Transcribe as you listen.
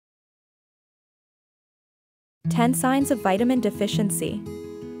10 signs of vitamin deficiency.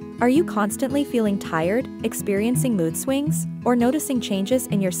 Are you constantly feeling tired, experiencing mood swings, or noticing changes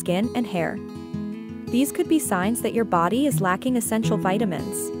in your skin and hair? These could be signs that your body is lacking essential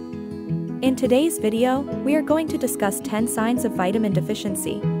vitamins. In today's video, we are going to discuss 10 signs of vitamin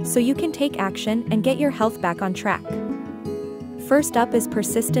deficiency, so you can take action and get your health back on track. First up is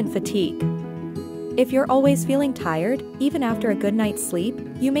persistent fatigue. If you're always feeling tired, even after a good night's sleep,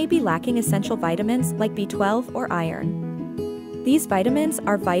 you may be lacking essential vitamins like B12 or iron. These vitamins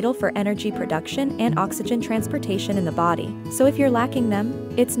are vital for energy production and oxygen transportation in the body, so if you're lacking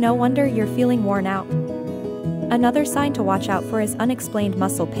them, it's no wonder you're feeling worn out. Another sign to watch out for is unexplained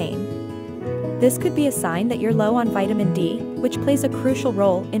muscle pain. This could be a sign that you're low on vitamin D, which plays a crucial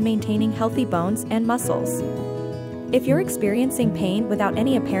role in maintaining healthy bones and muscles. If you're experiencing pain without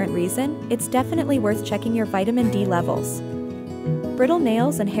any apparent reason, it's definitely worth checking your vitamin D levels. Brittle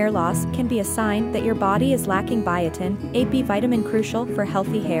nails and hair loss can be a sign that your body is lacking biotin, a B vitamin crucial for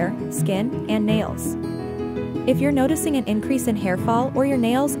healthy hair, skin, and nails. If you're noticing an increase in hair fall or your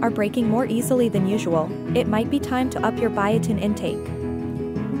nails are breaking more easily than usual, it might be time to up your biotin intake.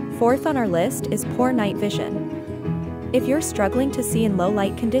 Fourth on our list is poor night vision. If you're struggling to see in low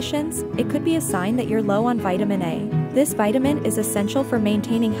light conditions, it could be a sign that you're low on vitamin A. This vitamin is essential for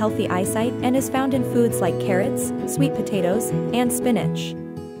maintaining healthy eyesight and is found in foods like carrots, sweet potatoes, and spinach.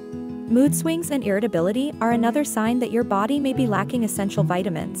 Mood swings and irritability are another sign that your body may be lacking essential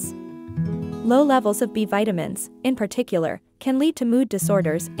vitamins. Low levels of B vitamins, in particular, can lead to mood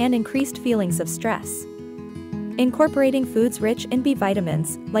disorders and increased feelings of stress. Incorporating foods rich in B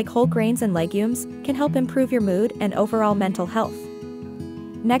vitamins, like whole grains and legumes, can help improve your mood and overall mental health.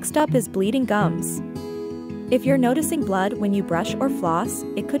 Next up is bleeding gums. If you're noticing blood when you brush or floss,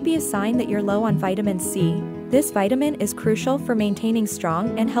 it could be a sign that you're low on vitamin C. This vitamin is crucial for maintaining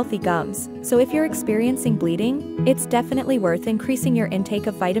strong and healthy gums, so if you're experiencing bleeding, it's definitely worth increasing your intake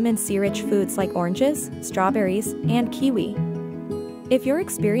of vitamin C-rich foods like oranges, strawberries, and kiwi. If you're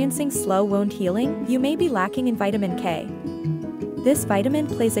experiencing slow wound healing, you may be lacking in vitamin K. This vitamin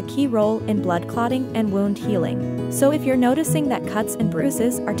plays a key role in blood clotting and wound healing, so if you're noticing that cuts and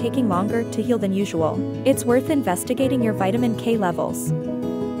bruises are taking longer to heal than usual, it's worth investigating your vitamin K levels.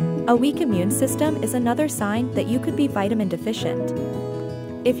 A weak immune system is another sign that you could be vitamin deficient.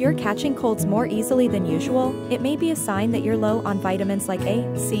 If you're catching colds more easily than usual, it may be a sign that you're low on vitamins like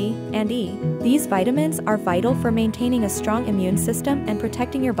A, C, and E. These vitamins are vital for maintaining a strong immune system and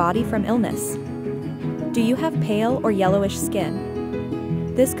protecting your body from illness. Do you have pale or yellowish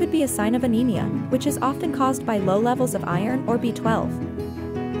skin? This could be a sign of anemia, which is often caused by low levels of iron or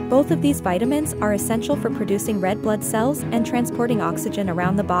B12. Both of these vitamins are essential for producing red blood cells and transporting oxygen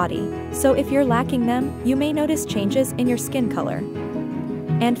around the body, so if you're lacking them, you may notice changes in your skin color.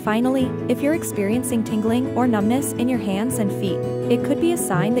 And finally, if you're experiencing tingling or numbness in your hands and feet, it could be a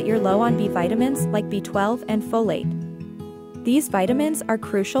sign that you're low on B vitamins like B12 and folate. These vitamins are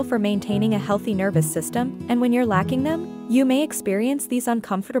crucial for maintaining a healthy nervous system, and when you're lacking them, you may experience these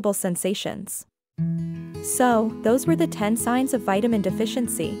uncomfortable sensations. So, those were the 10 signs of vitamin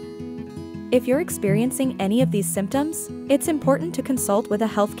deficiency. If you're experiencing any of these symptoms, it's important to consult with a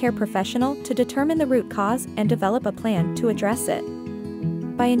healthcare professional to determine the root cause and develop a plan to address it.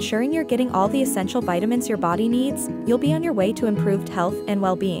 By ensuring you're getting all the essential vitamins your body needs, you'll be on your way to improved health and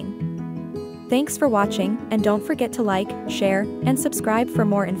well-being. Thanks for watching, and don't forget to like, share, and subscribe for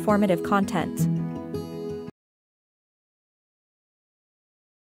more informative content.